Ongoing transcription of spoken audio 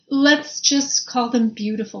let's just call them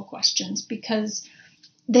beautiful questions, because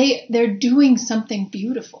they're doing something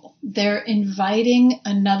beautiful. They're inviting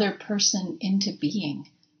another person into being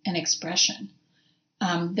and expression.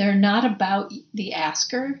 They're not about the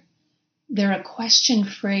asker. They're a question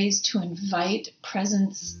phrase to invite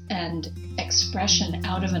presence and expression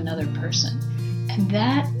out of another person. And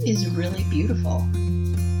that is really beautiful.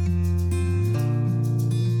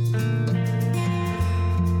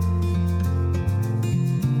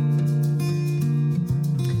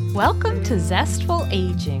 Welcome to Zestful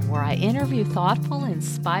Aging, where I interview thoughtful,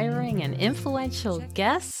 inspiring, and influential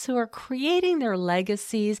guests who are creating their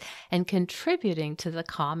legacies and contributing to the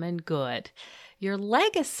common good. Your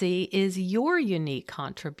legacy is your unique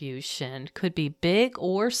contribution, could be big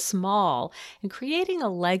or small, and creating a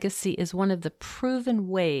legacy is one of the proven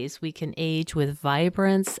ways we can age with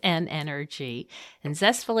vibrance and energy. And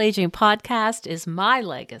Zestful Aging Podcast is my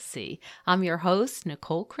legacy. I'm your host,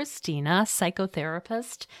 Nicole Christina,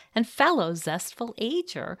 psychotherapist and fellow Zestful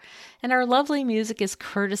Ager. And our lovely music is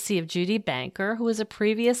courtesy of Judy Banker, who was a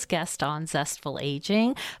previous guest on Zestful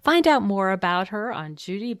Aging. Find out more about her on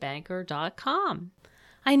judybanker.com.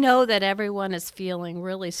 I know that everyone is feeling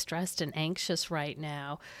really stressed and anxious right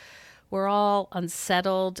now. We're all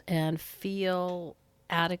unsettled and feel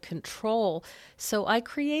out of control. So I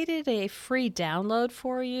created a free download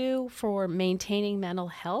for you for maintaining mental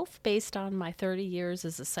health based on my 30 years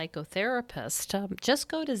as a psychotherapist. Just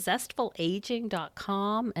go to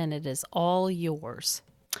zestfulaging.com and it is all yours.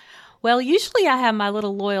 Well, usually I have my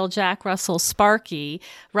little loyal Jack Russell Sparky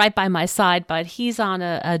right by my side, but he's on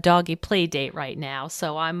a doggy play date right now,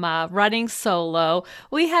 so I'm running solo.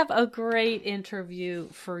 We have a great interview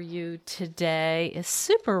for you today. It's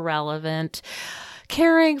super relevant.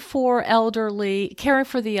 Caring for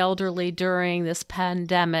the elderly during this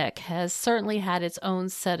pandemic has certainly had its own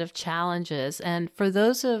set of challenges. And for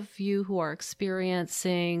those of you who are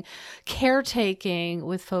experiencing caretaking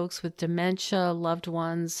with folks with dementia, loved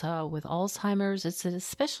ones with Alzheimer's, it's an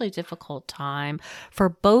especially difficult time for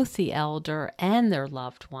both the elder and their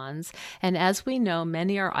loved ones. And as we know,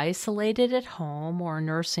 many are isolated at home or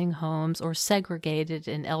nursing homes or segregated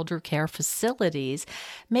in elder care facilities,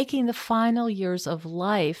 making the final years of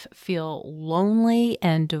life feel lonely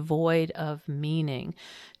and devoid of meaning.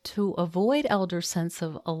 To avoid elder sense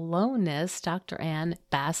of aloneness, Dr. Ann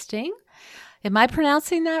Basting, am I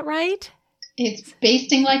pronouncing that right? It's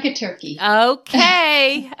basting like a turkey.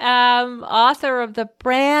 Okay. Author of the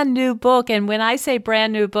brand new book. And when I say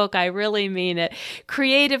brand new book, I really mean it.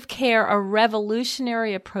 Creative Care, a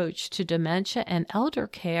revolutionary approach to dementia and elder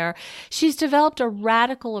care. She's developed a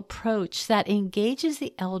radical approach that engages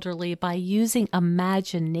the elderly by using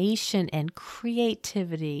imagination and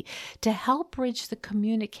creativity to help bridge the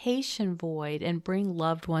communication void and bring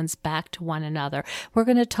loved ones back to one another. We're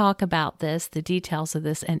going to talk about this, the details of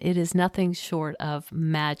this, and it is nothing short of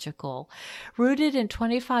magical. Rooted in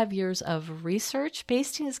 25 years of research,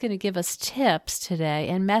 Basting is going to give us tips today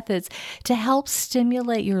and methods to help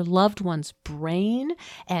stimulate your loved one's brain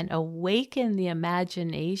and awaken the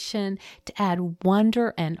imagination to add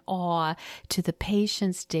wonder and awe to the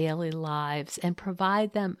patient's daily lives and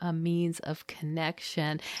provide them a means of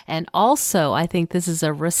connection. And also, I think this is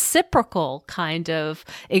a reciprocal kind of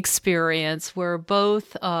experience where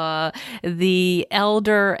both the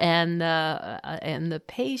elder and the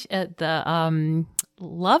patient, the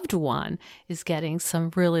loved one is getting some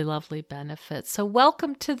really lovely benefits. So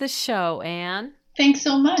welcome to the show, Anne. Thanks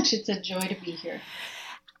so much. It's a joy to be here.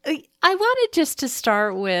 I wanted just to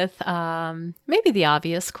start with maybe the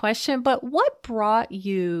obvious question, but what brought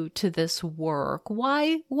you to this work?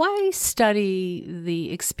 Why study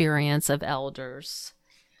the experience of elders?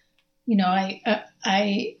 You know,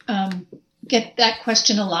 I get that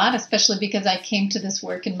question a lot, especially because I came to this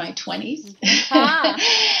work in my 20s.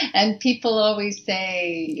 And people always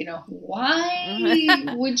say, you know, why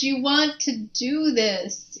would you want to do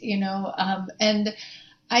this? You know, and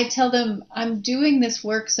I tell them I'm doing this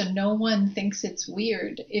work so no one thinks it's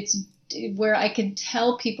weird. It's where I can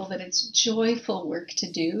tell people that it's joyful work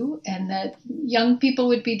to do and that young people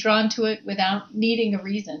would be drawn to it without needing a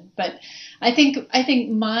reason. But I think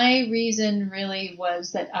my reason really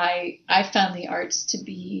was that I found the arts to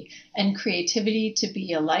be, and creativity to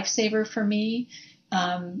be, a lifesaver for me.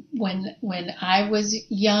 When I was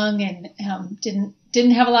young and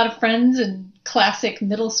didn't have a lot of friends and classic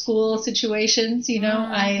middle school situations, you know,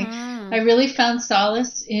 I really found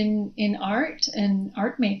solace in art and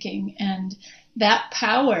art making, and that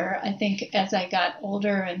power, I think, as I got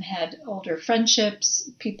older and had older friendships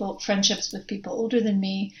with people older than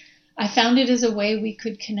me, I found it as a way we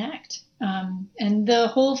could connect. And the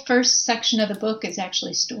whole first section of the book is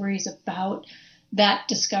actually stories about that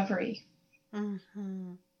discovery.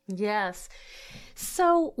 Mm-hmm. Yes.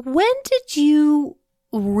 So when did you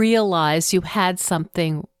realize you had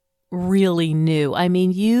something really new? I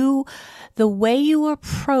mean, the way you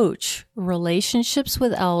approach relationships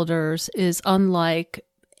with elders is unlike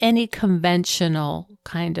any conventional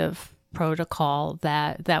kind of protocol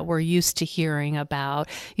that we're used to hearing about.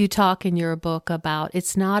 You talk in your book about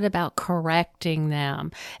it's not about correcting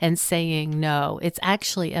them and saying no. It's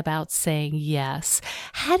actually about saying yes.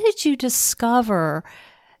 How did you discover?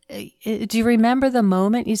 Do you remember the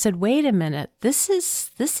moment you said, "Wait a minute, this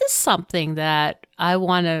is something that I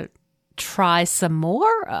want to try some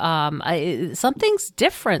more. Something's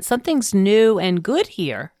different, something's new and good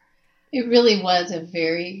here." It really was a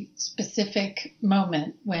very specific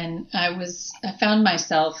moment when I found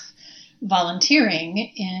myself volunteering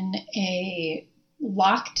in a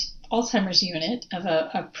locked Alzheimer's unit of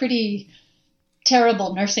a pretty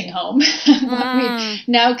terrible nursing home, what we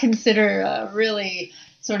now consider really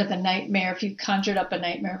sort of a nightmare, if you conjured up a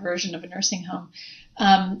nightmare version of a nursing home.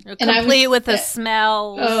 Complete with the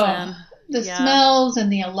smells. Smells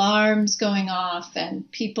and the alarms going off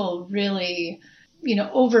and people really,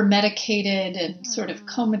 over-medicated and sort of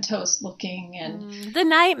comatose looking. And the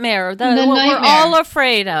nightmare, what we're all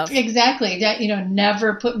afraid of. Exactly. That,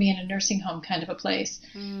 never put me in a nursing home kind of a place.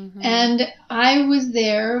 Mm-hmm. And I was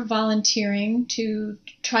there volunteering to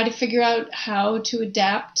try to figure out how to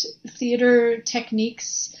adapt theater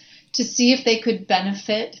techniques to see if they could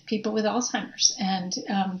benefit people with Alzheimer's. And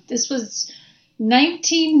this was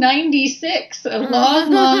 1996, a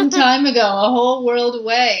long, long time ago, a whole world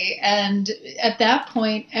away. And at that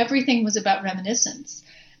point, everything was about reminiscence.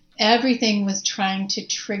 Everything was trying to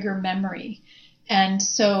trigger memory. And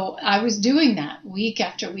so I was doing that week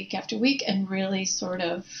after week after week and really sort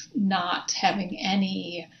of not having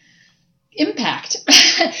any impact.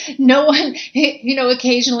 No one,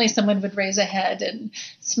 occasionally someone would raise a head and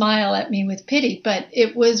smile at me with pity, but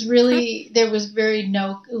it was really, there was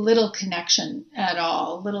little connection at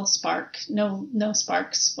all, little spark, no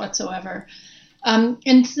sparks whatsoever. And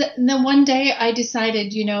then one day I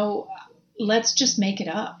decided, let's just make it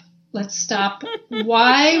up. Let's stop.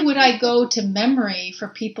 Why would I go to memory for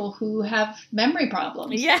people who have memory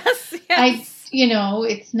problems? Yes.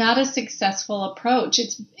 It's not a successful approach.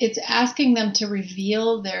 It's asking them to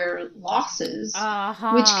reveal their losses,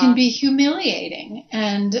 which can be humiliating.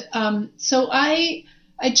 And so I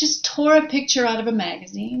just tore a picture out of a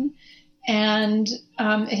magazine, and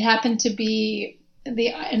it happened to be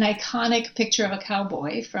an iconic picture of a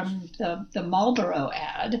cowboy from the Marlboro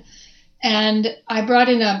ad. And I brought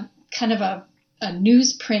in a kind of a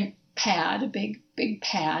newsprint pad, a big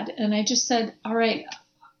pad, and I just said, all right,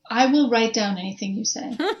 I will write down anything you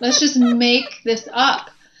say. Let's just make this up.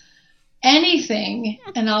 Anything,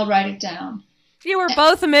 and I'll write it down. You were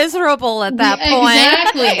both miserable at that point.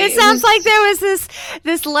 Exactly. It sounds like there was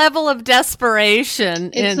this level of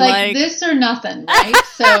desperation. It's like this or nothing, right?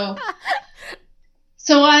 So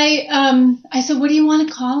I said, what do you want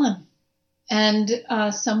to call him? And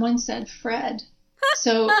someone said Fred.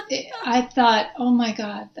 So I thought, oh my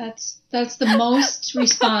God, that's the most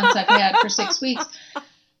response I've had for 6 weeks.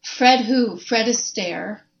 Fred who? Fred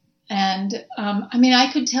Astaire. And I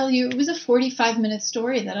could tell you, it was a 45-minute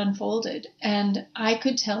story that unfolded, and I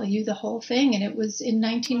could tell you the whole thing, and it was in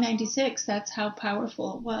 1996. That's how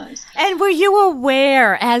powerful it was. And were you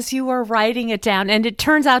aware as you were writing it down, and it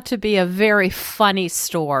turns out to be a very funny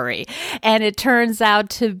story, and it turns out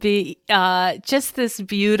to be just this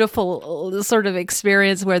beautiful sort of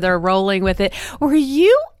experience where they're rolling with it.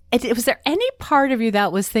 Was there any part of you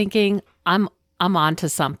that was thinking, I'm onto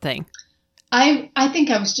something? I think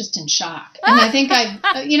I was just in shock. And I think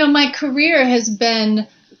my career has been,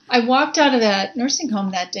 I walked out of that nursing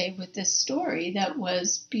home that day with this story that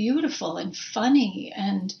was beautiful and funny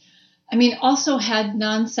and also had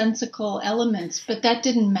nonsensical elements, but that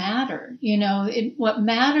didn't matter. What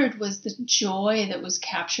mattered was the joy that was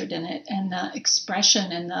captured in it and the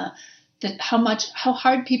expression and how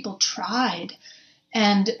hard people tried.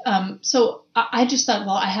 And so I just thought,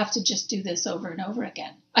 well, I have to just do this over and over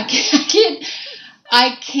again. I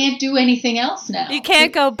can't do anything else now. You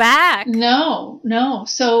can't go back. No.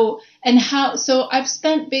 So I've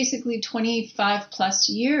spent basically 25 plus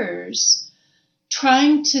years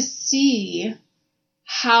trying to see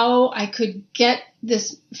how I could get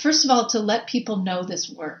this, first of all, to let people know this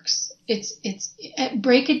works. It's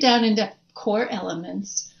break it down into core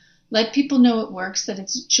elements. Let people know it works, that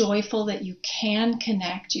it's joyful, that you can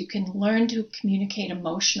connect, you can learn to communicate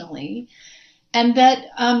emotionally, and that,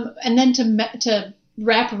 and then to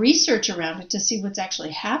wrap research around it to see what's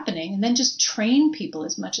actually happening, and then just train people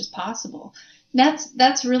as much as possible.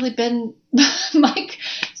 That's really been Mike,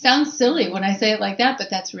 sounds silly when I say it like that, but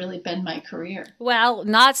that's really been my career. Well,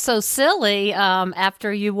 not so silly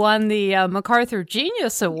after you won the MacArthur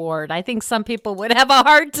Genius Award. I think some people would have a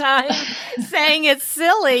hard time saying it's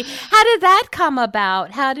silly. How did that come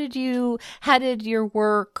about? How did your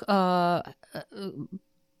work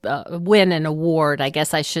win an award, I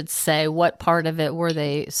guess I should say? What part of it were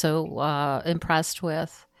they so impressed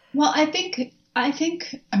with? Well, I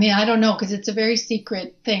mean, I don't know, because it's a very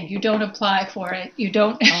secret thing. You don't apply for it. You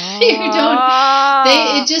don't,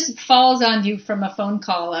 it just falls on you from a phone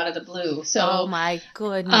call out of the blue. So, oh my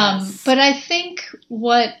goodness. But I think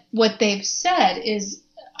what they've said is,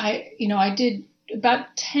 I did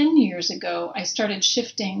about 10 years ago, I started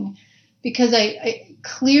shifting because I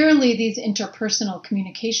clearly these interpersonal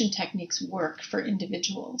communication techniques work for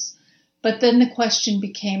individuals. But then the question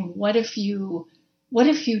became, what if you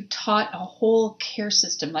taught a whole care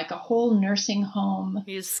system, like a whole nursing home?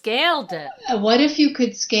 You scaled it. What if you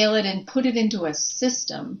could scale it and put it into a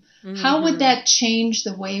system? Mm-hmm. How would that change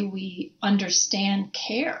the way we understand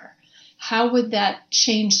care? How would that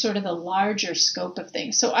change sort of the larger scope of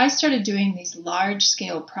things? So I started doing these large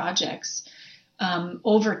scale projects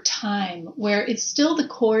over time where it's still the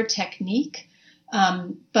core technique,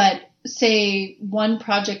 but say one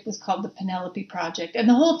project was called the Penelope Project, and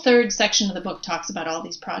the whole third section of the book talks about all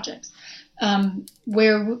these projects,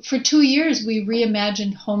 where for 2 years we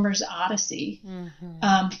reimagined Homer's Odyssey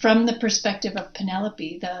from the perspective of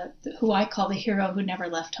Penelope, who I call the hero who never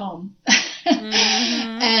left home.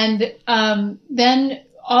 And then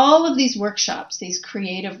all of these workshops, these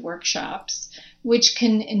creative workshops, which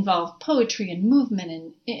can involve poetry and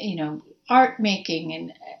movement and art making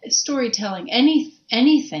and storytelling,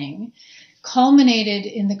 anything, culminated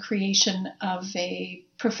in the creation of a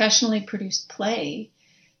professionally produced play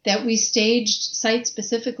that we staged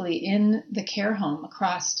site-specifically in the care home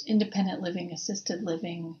across independent living, assisted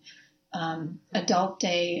living, adult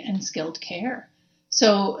day, and skilled care.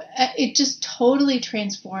 So it just totally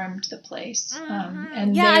transformed the place.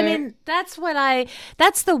 And yeah, I mean, that's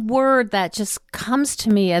the word that just comes to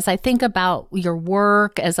me as I think about your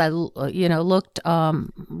work, as I, looked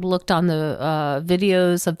on the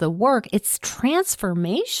videos of the work. It's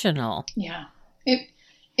transformational. Yeah, it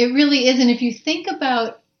really is. And if you think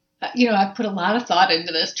about, I've put a lot of thought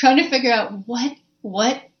into this, trying to figure out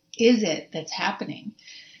what is it that's happening.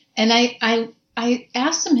 And I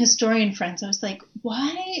asked some historian friends, I was like,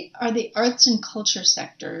 why are the arts and culture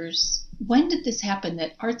sectors, when did this happen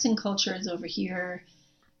that arts and culture is over here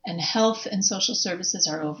and health and social services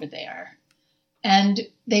are over there? And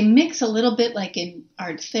they mix a little bit like in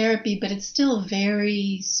art therapy, but it's still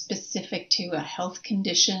very specific to a health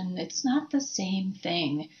condition. It's not the same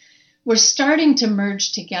thing. We're starting to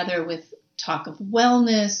merge together with talk of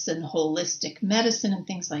wellness and holistic medicine and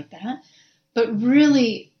things like that. But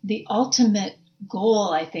really, the ultimate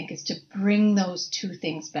goal, I think, is to bring those two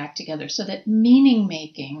things back together so that meaning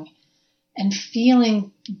making and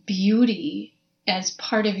feeling beauty as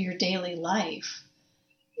part of your daily life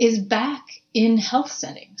is back in health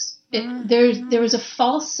settings. There was a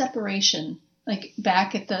false separation, like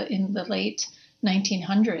back in the late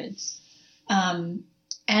 1900s, and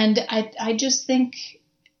I just think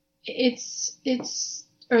it's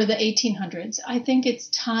or the 1800s. I think it's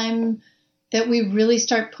time that we really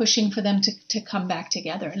start pushing for them to come back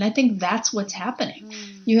together. And I think that's what's happening.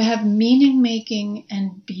 You have meaning making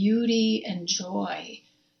and beauty and joy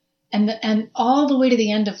and all the way to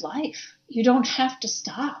the end of life. You don't have to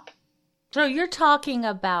stop. So you're talking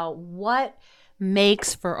about what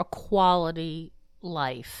makes for a quality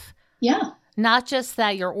life. Yeah. Not just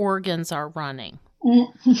that your organs are running. Not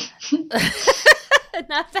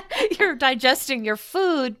that you're digesting your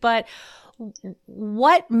food, but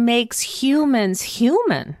what makes humans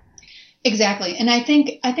human? Exactly. And I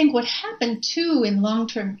think what happened too in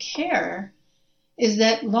long-term care is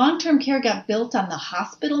that long-term care got built on the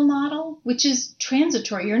hospital model, which is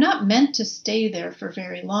transitory. You're not meant to stay there for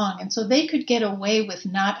very long. And so they could get away with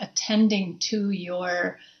not attending to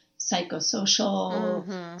your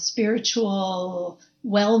psychosocial, spiritual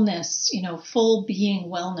wellness, full being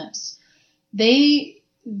wellness. They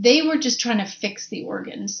were just trying to fix the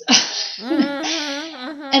organs.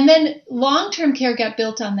 And then long-term care got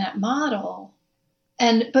built on that model.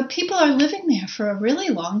 But people are living there for a really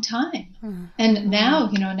long time. And now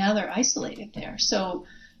they're isolated there. So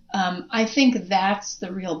I think that's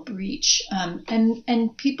the real breach.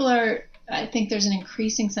 And people I think there's an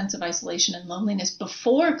increasing sense of isolation and loneliness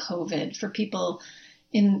before COVID for people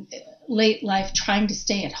in late life trying to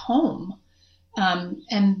stay at home.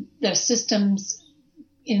 And the systems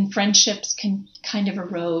in friendships can kind of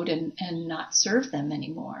erode and not serve them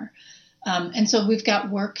anymore. And so we've got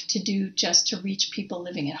work to do just to reach people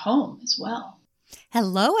living at home as well.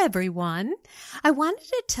 Hello, everyone. I wanted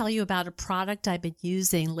to tell you about a product I've been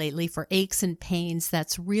using lately for aches and pains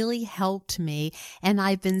that's really helped me, and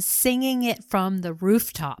I've been singing it from the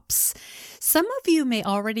rooftops. Some of you may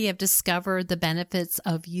already have discovered the benefits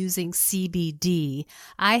of using CBD.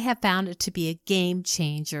 I have found it to be a game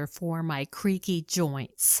changer for my creaky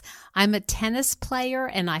joints. I'm a tennis player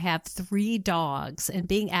and I have 3 dogs, and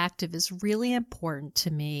being active is really important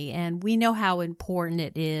to me, and we know how important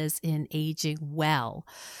it is in aging well.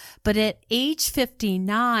 But at age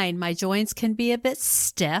 59, my joints can be a bit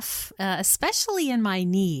stiff, especially in my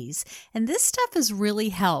knees. And this stuff has really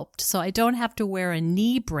helped, so I don't have to wear a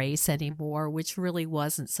knee brace anymore, which really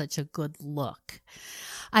wasn't such a good look.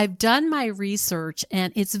 I've done my research,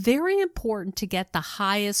 and it's very important to get the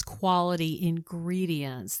highest quality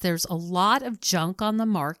ingredients. There's a lot of junk on the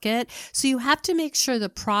market, so you have to make sure the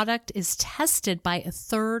product is tested by a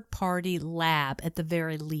third-party lab at the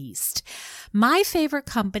very least. My favorite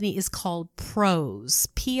company is called Prose,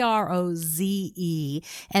 P-R-O-Z-E,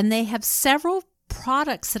 and they have several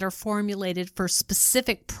products that are formulated for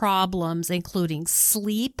specific problems, including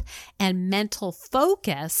sleep and mental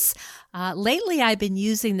focus. Lately, I've been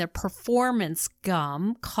using the performance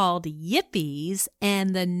gum called Yippies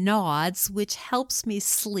and the Nods, which helps me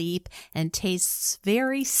sleep and tastes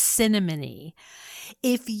very cinnamony.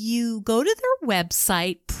 If you go to their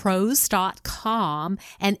website, prose.com,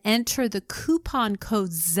 and enter the coupon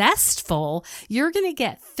code ZESTFUL, you're going to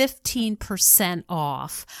get 15%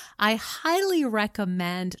 off. I highly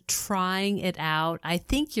recommend trying it out. I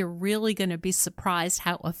think you're really going to be surprised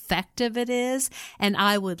how effective it is, and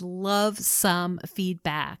I would love some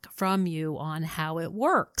feedback from you on how it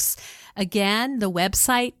works. Again, the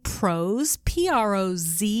website Prose, Proze.com.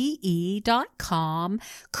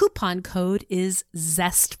 Coupon code is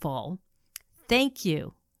ZESTFUL. Thank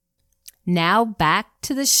you. Now back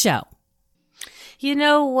to the show. You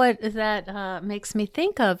know what that makes me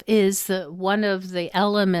think of is one of the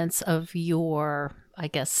elements of your, I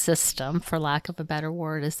guess, system, for lack of a better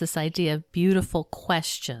word, is this idea of beautiful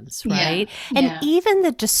questions, right? Yeah, and yeah. even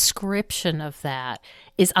the description of that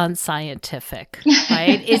is unscientific,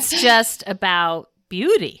 right? It's just about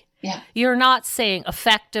beauty. Yeah. You're not saying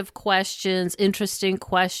effective questions, interesting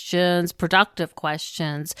questions, productive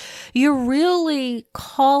questions. You're really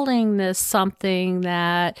calling this something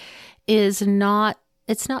that is not,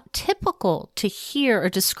 it's not typical to hear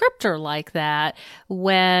a descriptor like that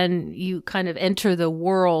when you kind of enter the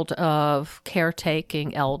world of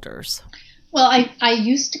caretaking elders. Well, I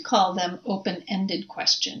used to call them open-ended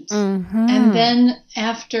questions. Mm-hmm. And then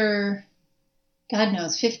after, God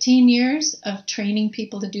knows, 15 years of training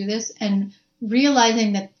people to do this and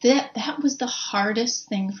realizing that was the hardest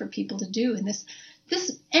thing for people to do. And this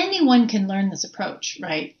anyone can learn this approach,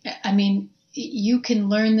 right? I mean, you can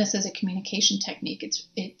learn this as a communication technique.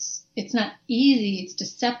 It's not easy. It's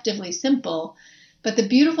deceptively simple, but the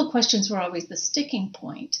beautiful questions were always the sticking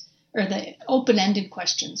point, or the open-ended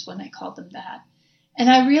questions when I called them that. And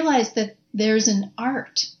I realized that there's an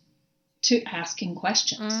art to asking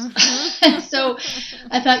questions. Mm-hmm. So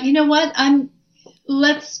I thought, you know what?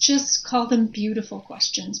 Let's just call them beautiful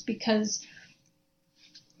questions, because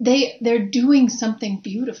they're doing something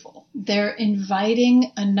beautiful. They're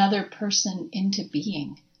inviting another person into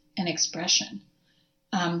being and expression.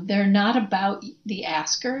 They're not about the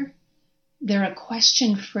asker. They're a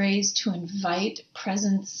question phrase to invite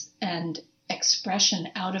presence and expression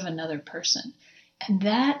out of another person. And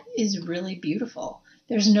that is really beautiful.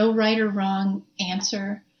 There's no right or wrong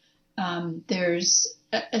answer. There's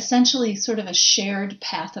essentially sort of a shared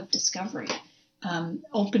path of discovery,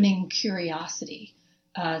 opening curiosity.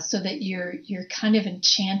 So that you're kind of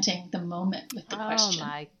enchanting the moment with the question. Oh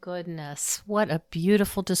my goodness, what a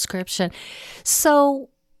beautiful description. So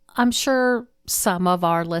I'm sure some of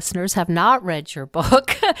our listeners have not read your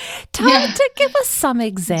book. Give us some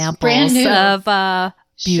examples of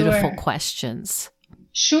beautiful questions.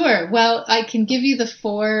 Sure. Well, I can give you the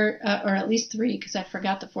 4, or at least 3, because I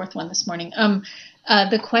forgot the 4th one this morning.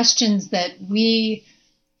 The questions that we,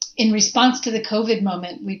 in response to the COVID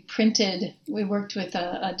moment, we worked with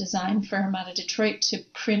a design firm out of Detroit to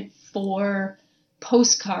print 4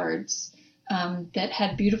 postcards that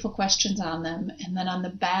had beautiful questions on them. And then on the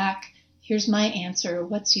back, here's my answer,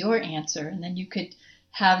 what's your answer? And then you could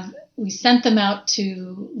we sent them out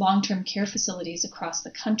to long-term care facilities across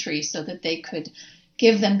the country so that they could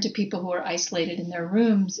give them to people who are isolated in their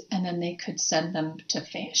rooms, and then they could send them to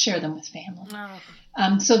share them with family.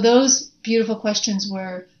 So those beautiful questions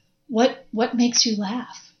were, what makes you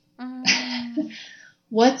laugh?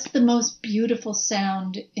 What's the most beautiful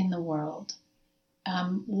sound in the world?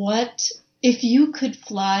 What, if you could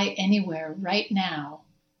fly anywhere right now,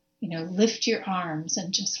 lift your arms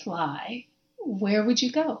and just fly, where would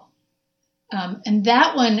you go? And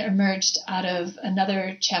that one emerged out of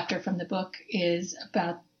another chapter from the book, is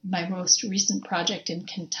about my most recent project in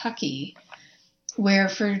Kentucky, where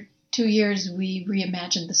for 2 years we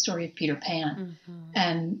reimagined the story of Peter Pan.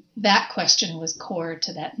 And that question was core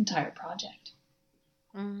to that entire project.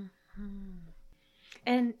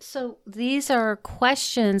 And so these are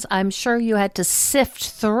questions I'm sure you had to sift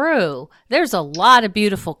through. There's a lot of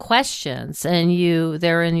beautiful questions, and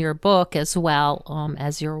they're in your book as well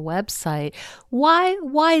as your website.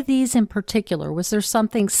 Why these in particular? Was there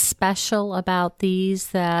something special about these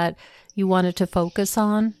that you wanted to focus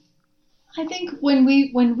on? I think when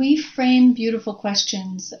we frame beautiful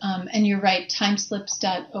questions, and you're right,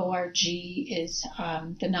 timeslips.org is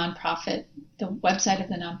the nonprofit, the website of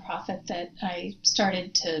the nonprofit that I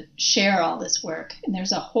started to share all this work. And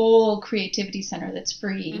there's a whole creativity center that's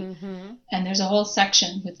free, and there's a whole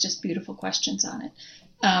section with just beautiful questions on it.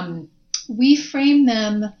 We frame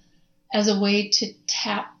them as a way to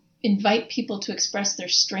invite people to express their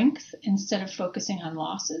strength instead of focusing on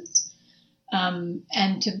losses.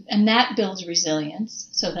 And that builds resilience.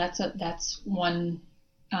 So that's one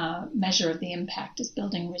measure of the impact, is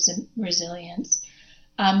building resilience.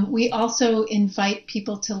 We also invite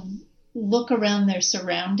people to look around their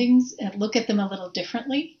surroundings and look at them a little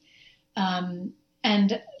differently, and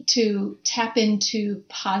to tap into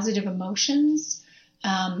positive emotions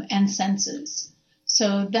and senses.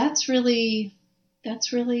 So that's really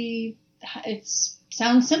it's.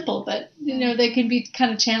 Sounds simple, but they can be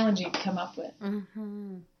kind of challenging to come up with.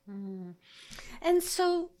 And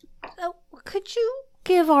so, could you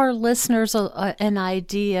give our listeners an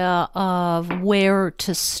idea of where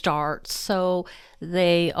to start, so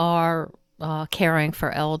they are caring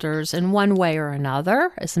for elders in one way or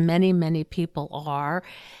another, as many people are?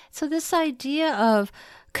 So this idea of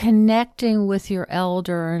connecting with your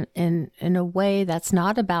elder in a way that's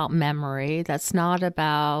not about memory, that's not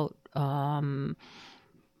about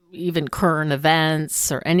even current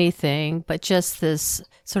events or anything, but just this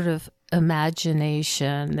sort of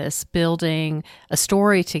imagination, this building a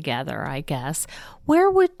story together, I guess.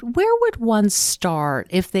 Where would one start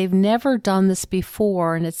if they've never done this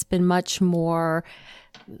before, and it's been much more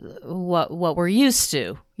what we're used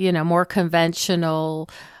to, more conventional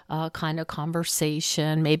kind of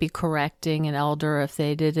conversation, maybe correcting an elder if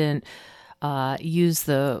they didn't use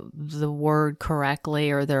the word correctly,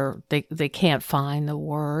 or they can't find the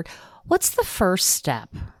word. What's the first step?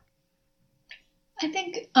 I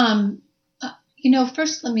think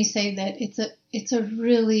first let me say that it's a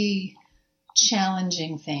really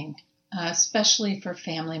challenging thing, especially for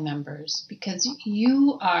family members, because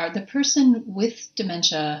the person with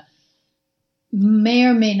dementia may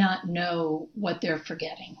or may not know what they're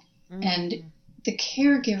forgetting, and the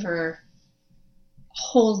caregiver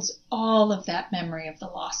holds all of that memory of the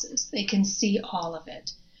losses. They can see all of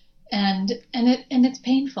it, and it's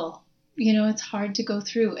painful. It's hard to go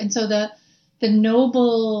through. And so the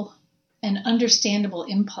noble and understandable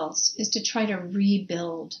impulse is to try to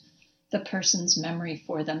rebuild the person's memory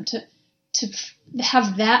for them, to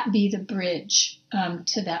have that be the bridge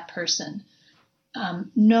to that person.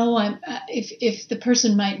 If the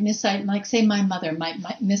person might like say my mother might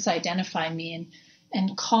misidentify me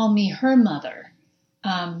and call me her mother,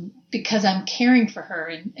 because I'm caring for her,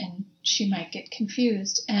 and she might get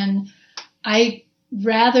confused. And I,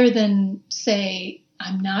 rather than say,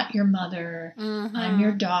 I'm not your mother, I'm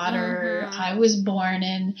your daughter, I was born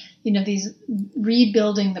in, these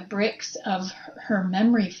rebuilding the bricks of her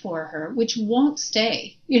memory for her, which won't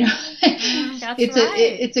stay, That's it's right.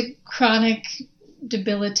 It's a chronic,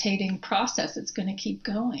 debilitating process. It's going to keep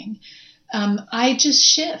going. I just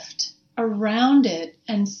shift around it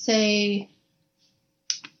and say,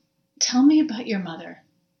 tell me about your mother.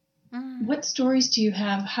 What stories do you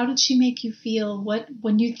have? How did she make you feel?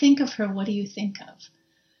 When you think of her, what do you think of?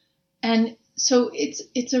 And so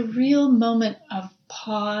it's a real moment of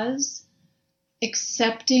pause,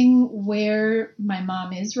 accepting where my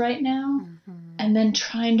mom is right now, and then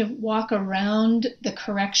trying to walk around the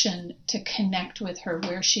correction to connect with her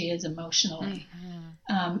where she is emotionally,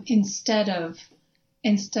 instead of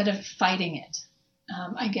fighting it.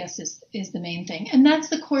 I guess is the main thing. And that's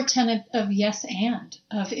the core tenet of yes and,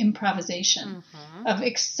 of improvisation, of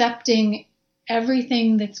accepting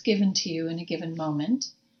everything that's given to you in a given moment.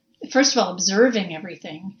 First of all, observing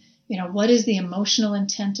everything. What is the emotional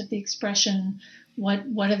intent of the expression?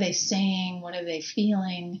 What are they saying? What are they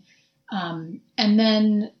feeling? And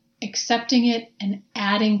then accepting it and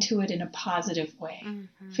adding to it in a positive way,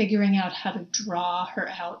 figuring out how to draw her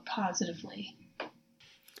out positively.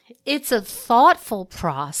 It's a thoughtful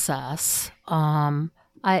process. I'm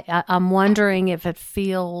wondering if it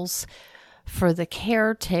feels for the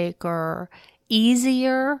caretaker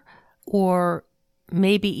easier or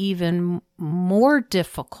maybe even more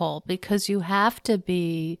difficult, because you have to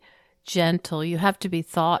be gentle, you have to be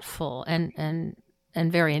thoughtful and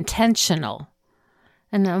very intentional.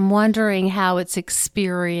 And I'm wondering how it's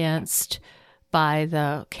experienced by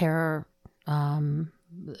the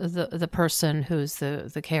the person who's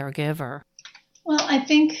the caregiver. Well, I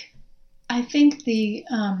think the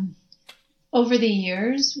over the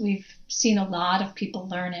years we've seen a lot of people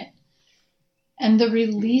learn it, and the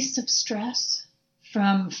release of stress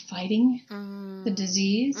from fighting the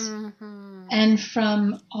disease, and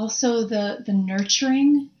from also the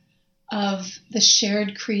nurturing of the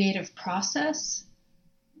shared creative process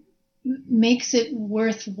makes it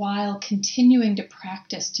worthwhile continuing to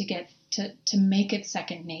practice to get to make it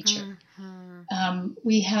second nature.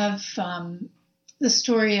 We have the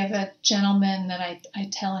story of a gentleman that I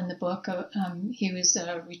tell in the book. He was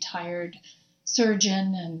a retired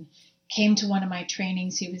surgeon and came to one of my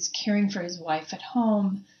trainings. He was caring for his wife at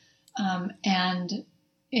home. And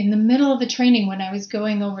in the middle of the training, when I was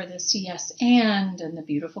going over this yes and the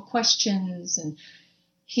beautiful questions, and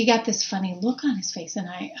he got this funny look on his face, and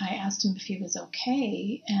I asked him if he was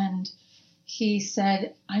okay. And he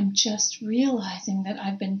said, "I'm just realizing that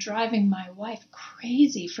I've been driving my wife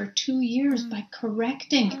crazy for 2 years by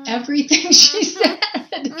correcting everything she said.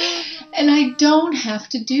 And I don't have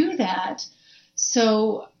to do that."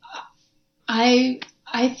 So I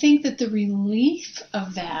think that the relief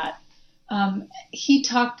of that, he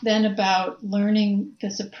talked then about learning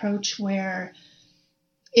this approach where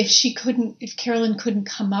if Carolyn couldn't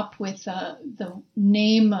come up with the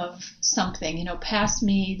name of something, pass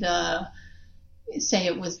me say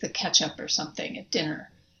it was the ketchup or something at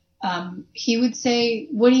dinner, he would say,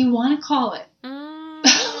 "What do you want to call it?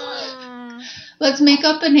 Let's make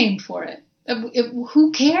up a name for it.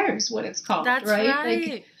 Who cares what it's called?" That's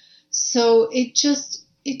right. So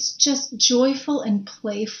it's just joyful and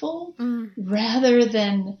playful rather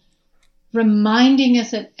than reminding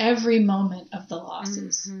us at every moment of the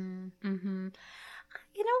losses.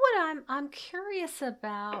 You know what I'm curious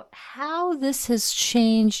about, how this has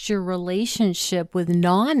changed your relationship with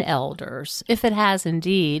non-elders, if it has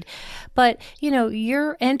indeed. But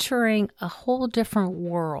you're entering a whole different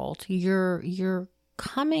world. You're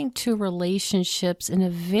coming to relationships in a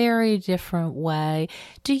very different way.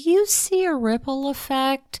 Do you see a ripple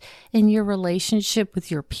effect in your relationship with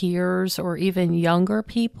your peers or even younger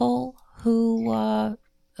people who are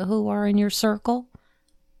in your circle?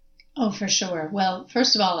 Oh, for sure. Well,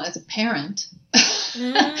 first of all, as a parent,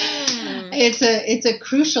 it's a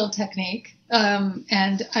crucial technique,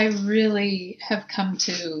 and I really have come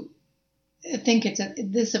to think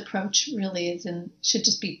this approach really should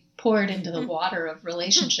just be poured into the water of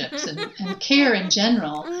relationships and care in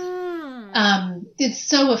general. It's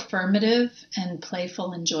so affirmative and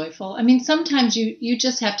playful and joyful. I mean, sometimes you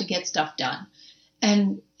just have to get stuff done,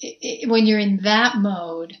 and when you're in that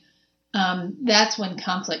mode, that's when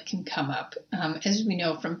conflict can come up, as we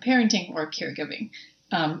know from parenting or caregiving.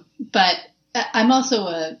 But I'm also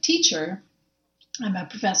a teacher. I'm a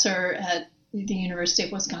professor at the University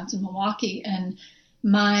of Wisconsin-Milwaukee, and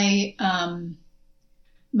my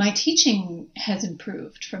teaching has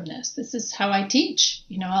improved from this. This is how I teach.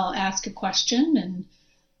 I'll ask a question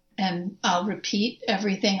and I'll repeat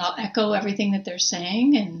everything. I'll echo everything that they're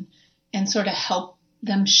saying and sort of help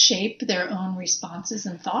them shape their own responses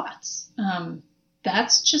and thoughts.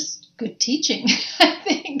 That's just good teaching, I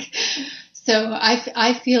think. So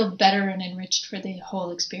I feel better and enriched for the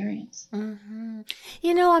whole experience. I'm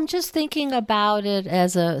just thinking about it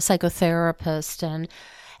as a psychotherapist,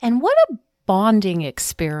 and what a bonding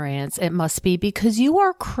experience it must be, because you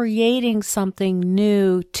are creating something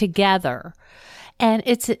new together. And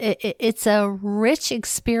it's a rich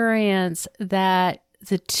experience that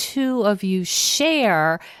the two of you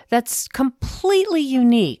share that's completely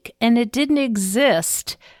unique, and it didn't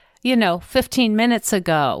exist, 15 minutes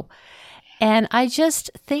ago. And I just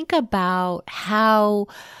think about how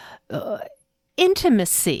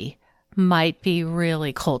intimacy might be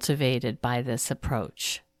really cultivated by this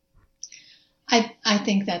approach. I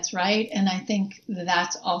think that's right. And I think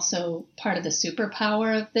that's also part of the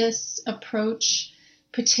superpower of this approach,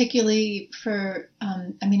 particularly for,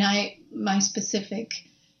 my specific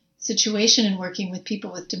situation in working with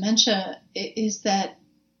people with dementia is that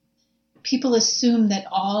people assume that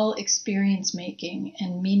all experience making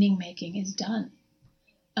and meaning making is done.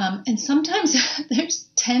 And sometimes there's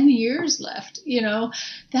 10 years left,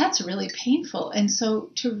 that's really painful. And so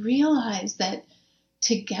to realize that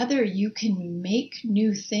together you can make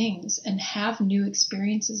new things and have new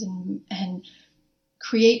experiences and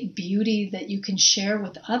create beauty that you can share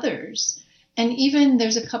with others. And even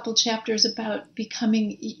there's a couple chapters about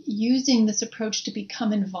using this approach to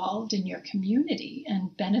become involved in your community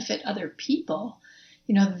and benefit other people.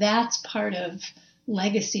 That's part of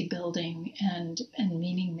legacy building and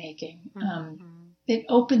meaning making. It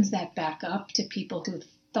opens that back up to people who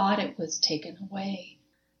thought it was taken away.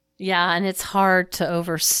 Yeah, and it's hard to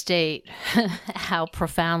overstate how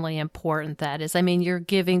profoundly important that is. I mean, you're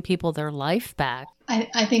giving people their life back.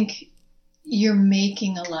 I think you're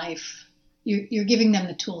making a life. You're giving them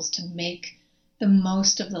the tools to make the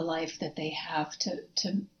most of the life that they have,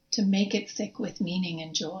 to make it thick with meaning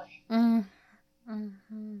and joy.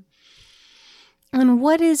 Mm-hmm. And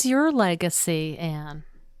what is your legacy, Anne?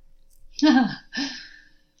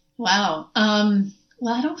 Wow.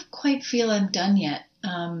 Well, I don't quite feel I'm done yet.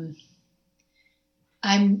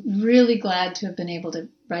 I'm really glad to have been able to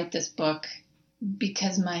write this book,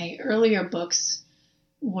 because my earlier books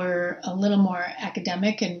were a little more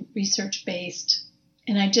academic and research-based,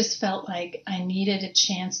 and I just felt like I needed a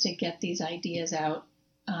chance to get these ideas out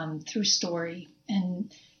through story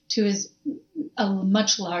and to a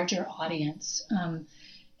much larger audience. And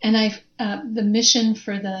the mission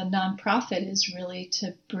for the nonprofit is really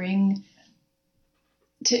to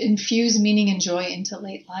infuse meaning and joy into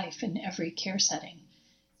late life in every care setting.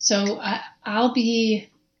 So I'll be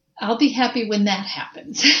happy when that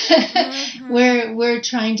happens. Mm-hmm. We're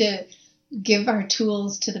trying to give our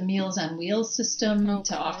tools to the Meals on Wheels system,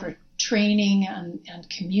 to offer training on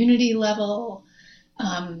community level,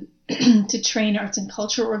 to train arts and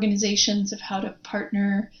culture organizations of how to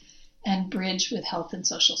partner and bridge with health and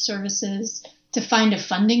social services, to find a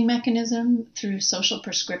funding mechanism through social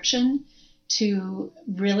prescription to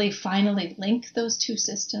really finally link those two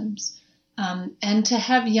systems, and to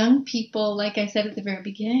have young people, like I said at the very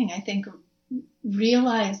beginning, I think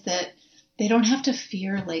realize that they don't have to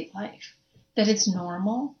fear late life, that it's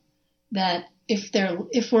normal, that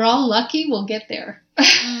if we're all lucky, we'll get there.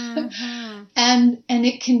 Mm-hmm. and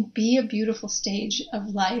it can be a beautiful stage of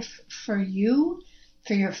life for you,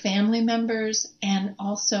 for your family members, and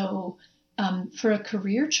also for a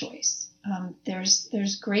career choice.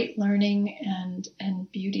 There's great learning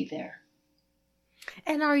and beauty there.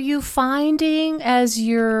 And are you finding, as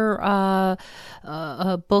your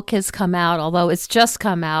book has come out, although it's just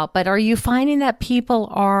come out, but are you finding that people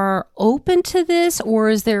are open to this, or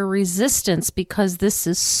is there resistance because this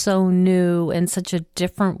is so new and such a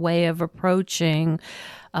different way of approaching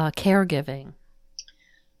caregiving?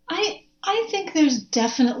 I think there's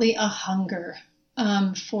definitely a hunger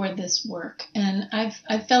for this work, and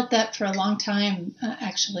I've felt that for a long time,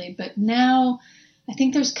 actually, but now I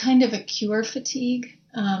think there's kind of a cure fatigue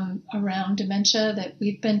around dementia, that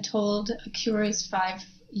we've been told a cure is 5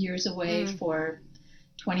 years away for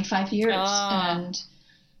 25 years.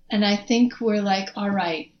 And I think we're like, all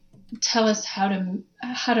right, tell us how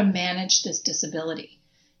to manage this disability.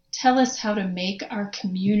 Tell us how to make our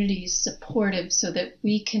communities supportive so that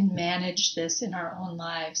we can manage this in our own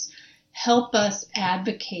lives. Help us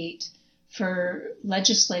advocate for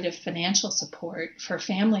legislative financial support for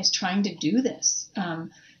families trying to do this.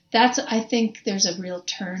 I think there's a real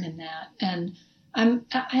turn in that. And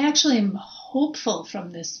I actually am hopeful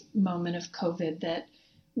from this moment of COVID that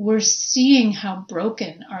we're seeing how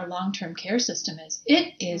broken our long-term care system is.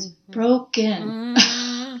 It is broken.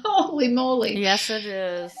 Holy moly. Yes, it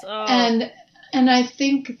is. Oh. And I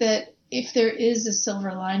think that if there is a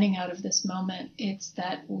silver lining out of this moment, it's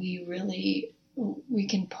that we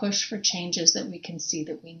can push for changes that we can see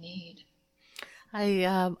that we need.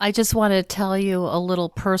 I just want to tell you a little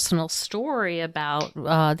personal story about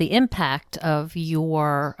the impact of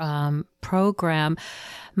your program.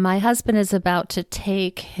 My husband is about to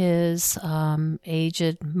take his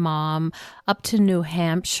aged mom up to New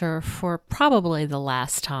Hampshire for probably the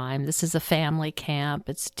last time. This is a family camp.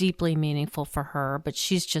 It's deeply meaningful for her, but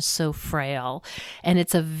she's just so frail, and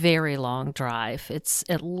it's a very long drive. It's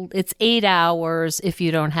 8 hours if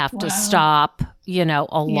you don't have to stop,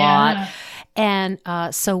 a lot. And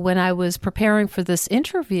so when I was preparing for this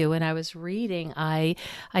interview and I was reading, I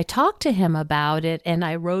talked to him about it, and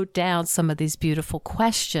I wrote down some of these beautiful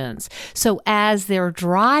questions. So as they're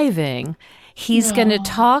driving, He's going to Oh.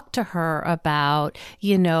 talk to her about,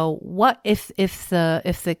 what if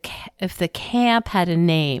the camp had a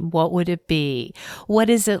name, what would it be? What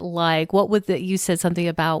is it like? You said something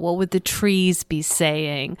about what would the trees be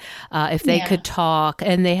saying if they could talk?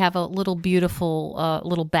 And they have a little beautiful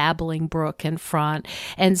little babbling brook in front.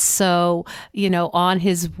 And so, on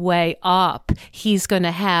his way up, he's going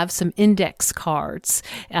to have some index cards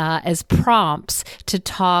as prompts to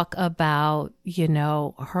talk about,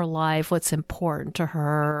 her life, what's important to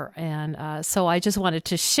her. And so I just wanted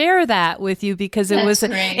to share that with you because it was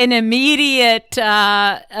an immediate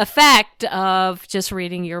effect of just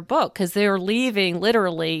reading your book, because they're leaving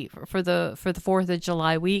literally for the 4th of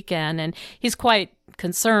July weekend. And he's quite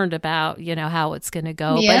concerned about, how it's going to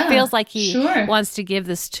go. Yeah, but it feels like he wants to give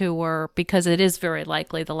this to her because it is very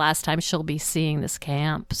likely the last time she'll be seeing this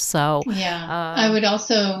camp. So I would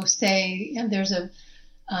also say there's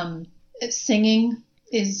singing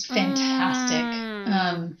is fantastic.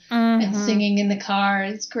 And singing in the car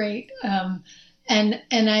is great. And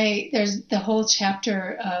there's the whole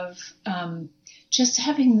chapter of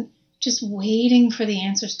just waiting for the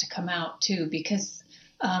answers to come out too, because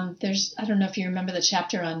I don't know if you remember the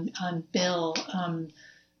chapter on Bill,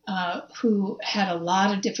 who had a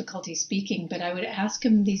lot of difficulty speaking, but I would ask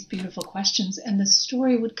him these beautiful questions and the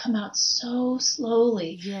story would come out so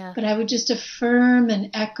slowly. Yeah. But I would just affirm and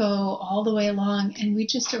echo all the way along, and we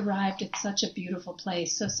just arrived at such a beautiful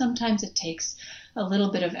place. So sometimes it takes a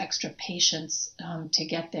little bit of extra patience to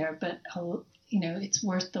get there, but it's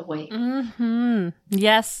worth the wait. Mm-hmm.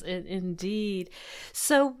 Yes, indeed.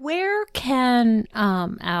 So where can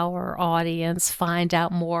our audience find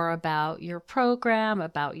out more about your program,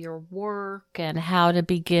 about your work, and how to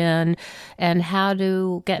begin and how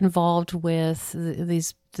to get involved with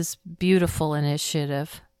this beautiful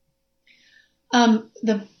initiative?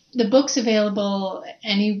 The book's available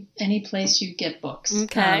any place you get books.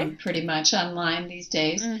 Okay. Pretty much online these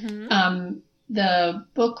days. Mm-hmm. The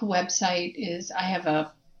book website is, I have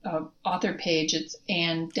a author page. It's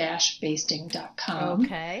ann-basting.com.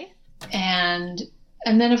 Okay. And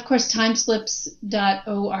then, of course,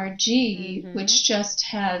 timeslips.org, mm-hmm. which just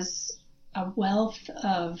has a wealth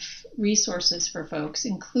of resources for folks,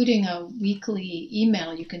 including a weekly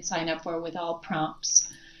email you can sign up for with all prompts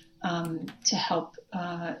to help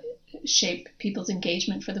shape people's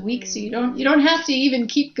engagement for the week. So you don't have to even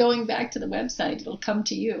keep going back to the website. It'll come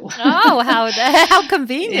to you. Oh, how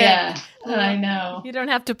convenient. Yeah, I know. You don't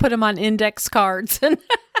have to put them on index cards.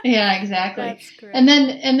 Yeah, exactly. That's great. And then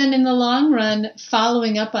in the long run,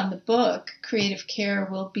 following up on the book, Creative Care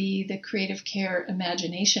will be the Creative Care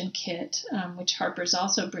Imagination Kit, which Harper's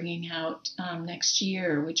also bringing out next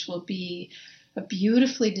year, which will be a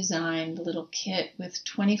beautifully designed little kit with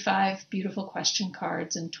 25 beautiful question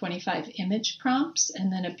cards and 25 image prompts, and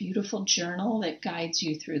then a beautiful journal that guides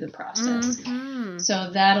you through the process. Mm-hmm. So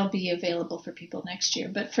that'll be available for people next year.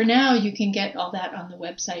 But for now, you can get all that on the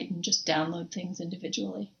website and just download things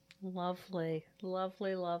individually. Lovely,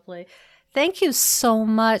 lovely, lovely. Thank you so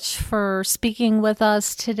much for speaking with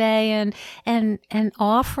us today and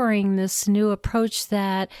offering this new approach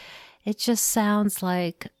that it just sounds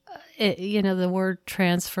like the word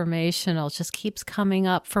transformational just keeps coming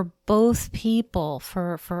up for both people.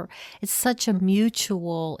 For it's such a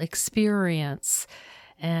mutual experience,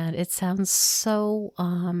 and it sounds so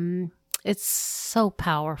it's so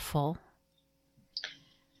powerful.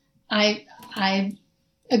 I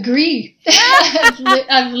agree.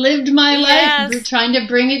 I've lived my life trying to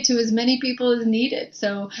bring it to as many people as needed.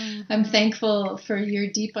 So I'm thankful for your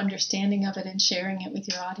deep understanding of it and sharing it with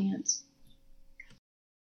your audience.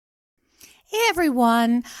 Hey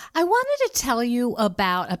everyone, I wanted to tell you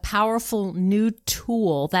about a powerful new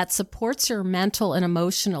tool that supports your mental and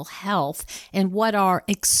emotional health in what are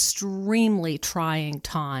extremely trying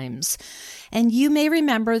times. And you may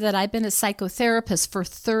remember that I've been a psychotherapist for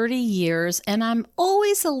 30 years, and I'm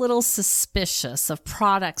always a little suspicious of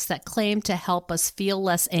products that claim to help us feel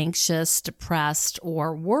less anxious, depressed,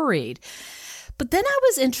 or worried. But then I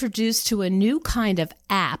was introduced to a new kind of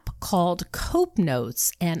app called Cope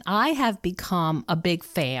Notes, and I have become a big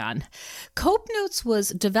fan. Cope Notes was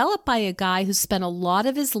developed by a guy who spent a lot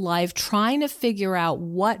of his life trying to figure out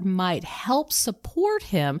what might help support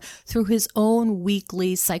him through his own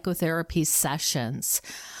weekly psychotherapy sessions.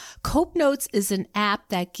 Cope Notes is an app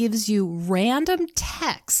that gives you random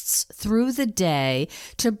texts through the day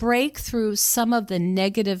to break through some of the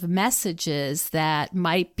negative messages that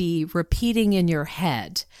might be repeating in your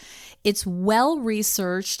head. It's well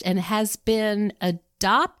researched and has been a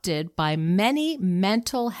adopted by many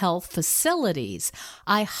mental health facilities.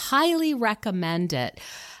 I highly recommend it.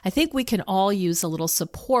 I think we can all use a little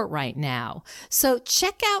support right now. So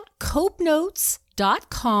check out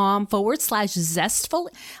copenotes.com/zestful.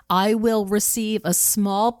 I will receive a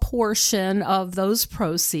small portion of those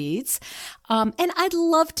proceeds. And I'd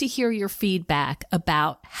love to hear your feedback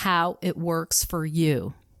about how it works for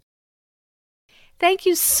you. Thank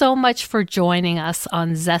you so much for joining us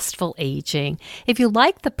on Zestful Aging. If you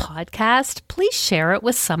like the podcast, please share it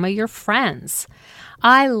with some of your friends.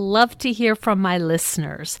 I love to hear from my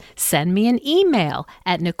listeners. Send me an email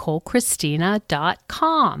at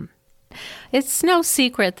NicoleChristina.com. It's no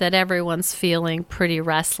secret that everyone's feeling pretty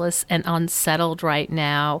restless and unsettled right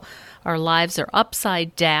now. Our lives are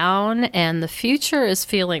upside down and the future is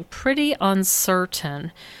feeling pretty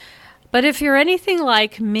uncertain. But if you're anything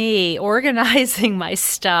like me, organizing my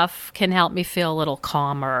stuff can help me feel a little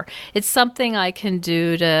calmer. It's something I can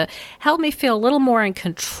do to help me feel a little more in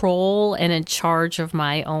control and in charge of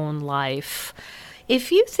my own life.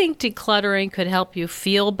 If you think decluttering could help you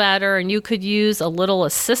feel better and you could use a little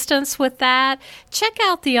assistance with that, check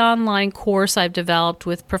out the online course I've developed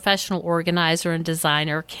with professional organizer and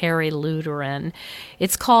designer Carrie Luderin.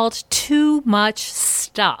 It's called Too Much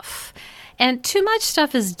Stuff. And Too Much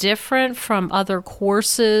Stuff is different from other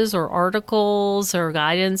courses or articles or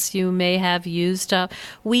guidance you may have used up.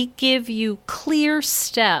 We give you clear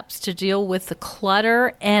steps to deal with the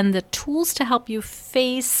clutter and the tools to help you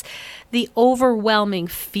face the overwhelming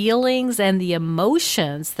feelings and the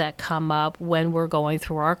emotions that come up when we're going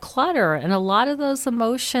through our clutter. And a lot of those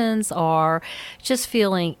emotions are just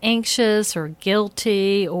feeling anxious or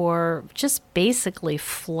guilty or just basically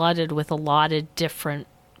flooded with a lot of different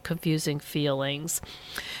confusing feelings.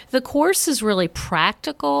 The course is really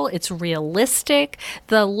practical. It's realistic.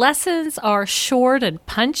 The lessons are short and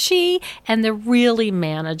punchy, and they're really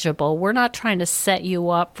manageable. We're not trying to set you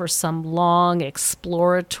up for some long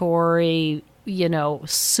exploratory,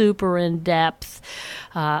 super in-depth,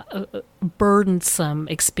 burdensome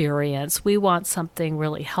experience. We want something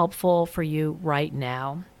really helpful for you right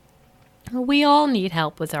now. We all need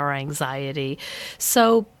help with our anxiety.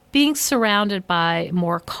 So being surrounded by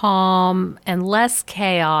more calm and less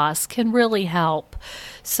chaos can really help.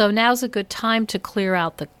 So now's a good time to clear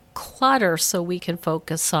out the clutter so we can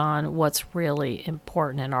focus on what's really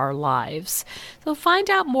important in our lives. So find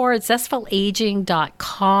out more at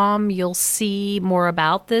zestfulaging.com. You'll see more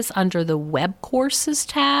about this under the web courses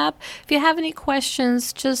tab. If you have any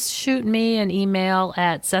questions, just shoot me an email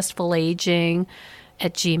at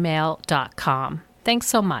zestfulaging@gmail.com. Thanks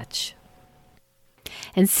so much.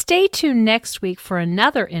 And stay tuned next week for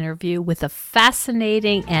another interview with a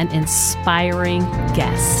fascinating and inspiring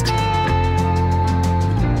guest.